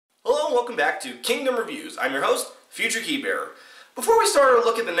and welcome back to Kingdom Reviews. I'm your host, Future Keybearer. Before we start our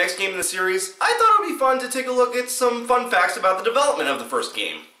look at the next game in the series, I thought it would be fun to take a look at some fun facts about the development of the first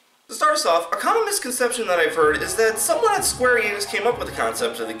game. To start us off, a common misconception that I've heard is that someone at Square Enix came up with the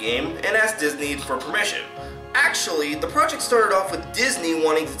concept of the game and asked Disney for permission. Actually, the project started off with Disney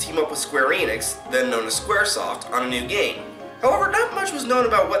wanting to team up with Square Enix, then known as Squaresoft, on a new game. However, not much was known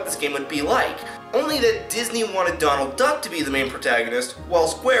about what this game would be like, only that Disney wanted Donald Duck to be the main protagonist, while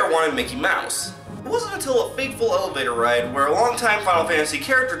Square wanted Mickey Mouse. It wasn't until a fateful elevator ride where a longtime Final Fantasy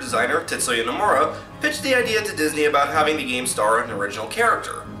character designer, Tetsuya Nomura, pitched the idea to Disney about having the game star an original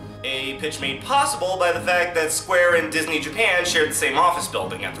character. A pitch made possible by the fact that Square and Disney Japan shared the same office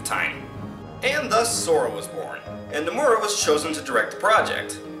building at the time. And thus Sora was born, and Nomura was chosen to direct the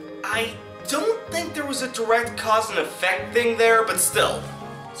project. I don't think there was a direct cause and effect thing there, but still.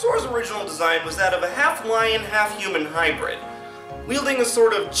 Sora's original design was that of a half-lion, half-human hybrid, wielding a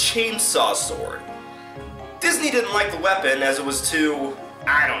sort of chainsaw sword. Disney didn't like the weapon as it was too,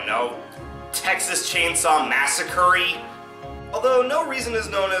 I don't know, Texas Chainsaw Massacre-y. Although no reason is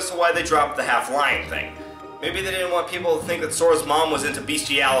known as to why they dropped the half-lion thing. Maybe they didn't want people to think that Sora's mom was into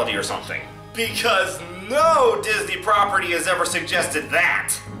bestiality or something. Because no Disney property has ever suggested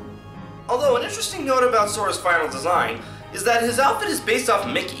that! Although an interesting note about Sora's final design is that his outfit is based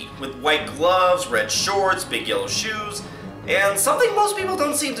off Mickey, with white gloves, red shorts, big yellow shoes, and something most people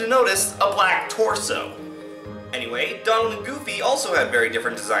don't seem to notice, a black torso. Anyway, Donald and Goofy also had very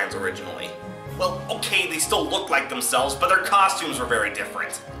different designs originally. Well, okay, they still looked like themselves, but their costumes were very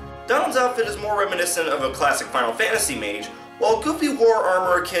different. Donald's outfit is more reminiscent of a classic Final Fantasy mage, while Goofy wore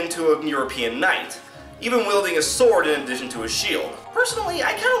armor akin to a European knight, even wielding a sword in addition to a shield. Personally,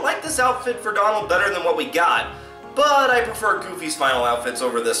 I kinda like this outfit for Donald better than what we got, but I prefer Goofy's final outfits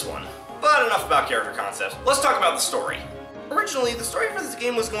over this one. But enough about character concepts, let's talk about the story. Originally, the story for this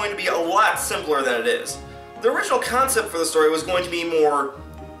game was going to be a lot simpler than it is. The original concept for the story was going to be more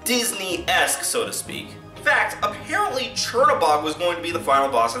Disney-esque, so to speak. In fact, apparently Chernobog was going to be the final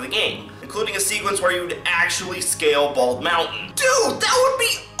boss of the game, including a sequence where you would actually scale Bald Mountain. Dude, that would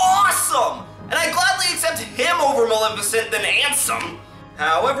be awesome! And I gladly accept him over Maleficent than Ansem.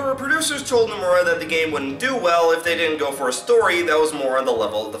 However, producers told Nomura that the game wouldn't do well if they didn't go for a story that was more on the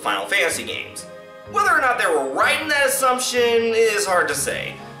level of the Final Fantasy games. Whether or not they were right in that assumption is hard to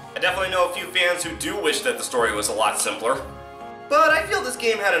say. I definitely know a few fans who do wish that the story was a lot simpler. But I feel this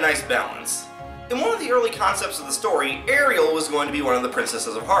game had a nice balance. In one of the early concepts of the story, Ariel was going to be one of the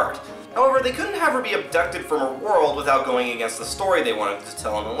Princesses of Heart. However, they couldn't have her be abducted from her world without going against the story they wanted to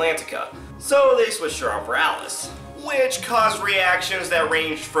tell in Atlantica. So they switched her out for Alice, which caused reactions that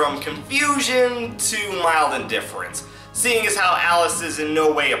ranged from confusion to mild indifference, seeing as how Alice is in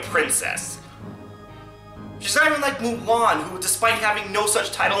no way a princess. She's not even like Mulan, who despite having no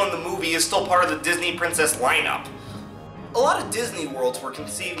such title in the movie is still part of the Disney princess lineup. A lot of Disney worlds were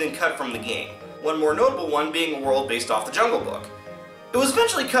conceived and cut from the game, one more notable one being a world based off the Jungle Book. It was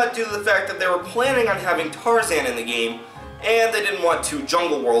eventually cut due to the fact that they were planning on having Tarzan in the game, and they didn't want two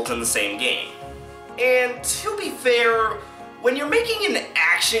jungle worlds in the same game. And to be fair, when you're making an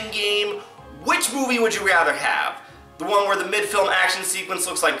action game, which movie would you rather have? The one where the mid-film action sequence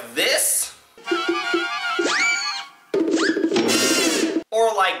looks like this?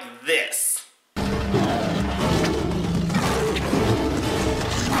 Or like this?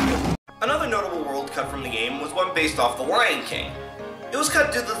 Another notable world cut from the game was one based off The Lion King. It was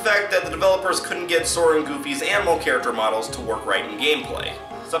cut due to the fact that the developers couldn't get Sora and Goofy's animal character models to work right in gameplay.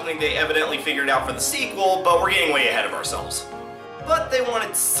 Something they evidently figured out for the sequel, but we're getting way ahead of ourselves. But they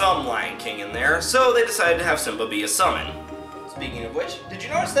wanted some Lion King in there, so they decided to have Simba be a summon. Speaking of which, did you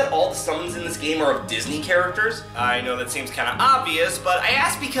notice that all the summons in this game are of Disney characters? I know that seems kinda obvious, but I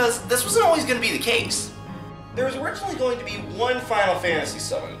asked because this wasn't always gonna be the case. There was originally going to be one Final Fantasy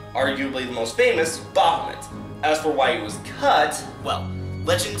summon, arguably the most famous, Bahamut. As for why it was cut, well,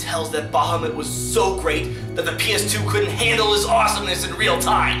 legend tells that Bahamut was so great that the PS2 couldn't handle his awesomeness in real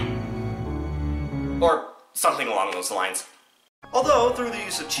time. Or something along those lines. Although, through the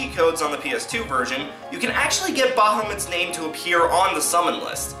use of cheat codes on the PS2 version, you can actually get Bahamut's name to appear on the summon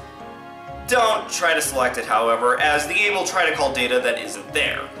list. Don't try to select it, however, as the game will try to call data that isn't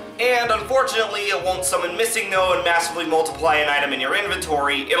there. And unfortunately, it won't summon Missing No and massively multiply an item in your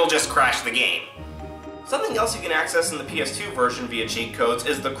inventory, it'll just crash the game. Something else you can access in the PS2 version via cheat codes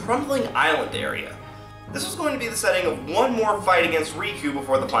is the Crumbling Island area. This was going to be the setting of one more fight against Riku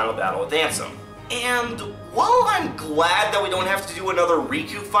before the final battle with Ansem. And while I'm glad that we don't have to do another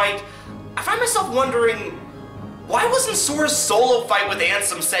Riku fight, I find myself wondering, why wasn't Sora's solo fight with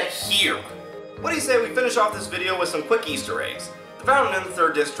Ansem set here? What do you say we finish off this video with some quick Easter eggs? The fountain in the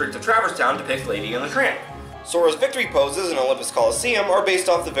 3rd district of Traverse Town depicts Lady and the Tramp. Sora's victory poses in Olympus Coliseum are based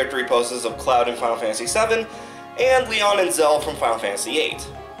off the victory poses of Cloud in Final Fantasy VII and Leon and Zell from Final Fantasy VIII.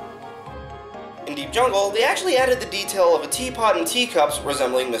 In Deep Jungle, they actually added the detail of a teapot and teacups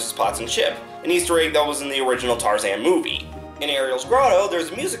resembling Mrs. Potts and Chip, an Easter egg that was in the original Tarzan movie. In Ariel's Grotto,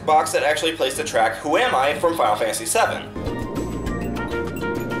 there's a music box that actually plays the track Who Am I from Final Fantasy VII.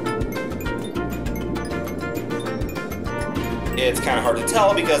 It's kind of hard to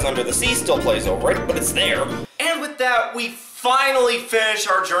tell because Under the Sea still plays over it, but it's there. And with that, we finally finish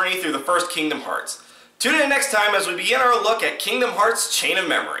our journey through the first Kingdom Hearts. Tune in next time as we begin our look at Kingdom Hearts Chain of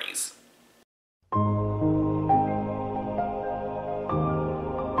Memories.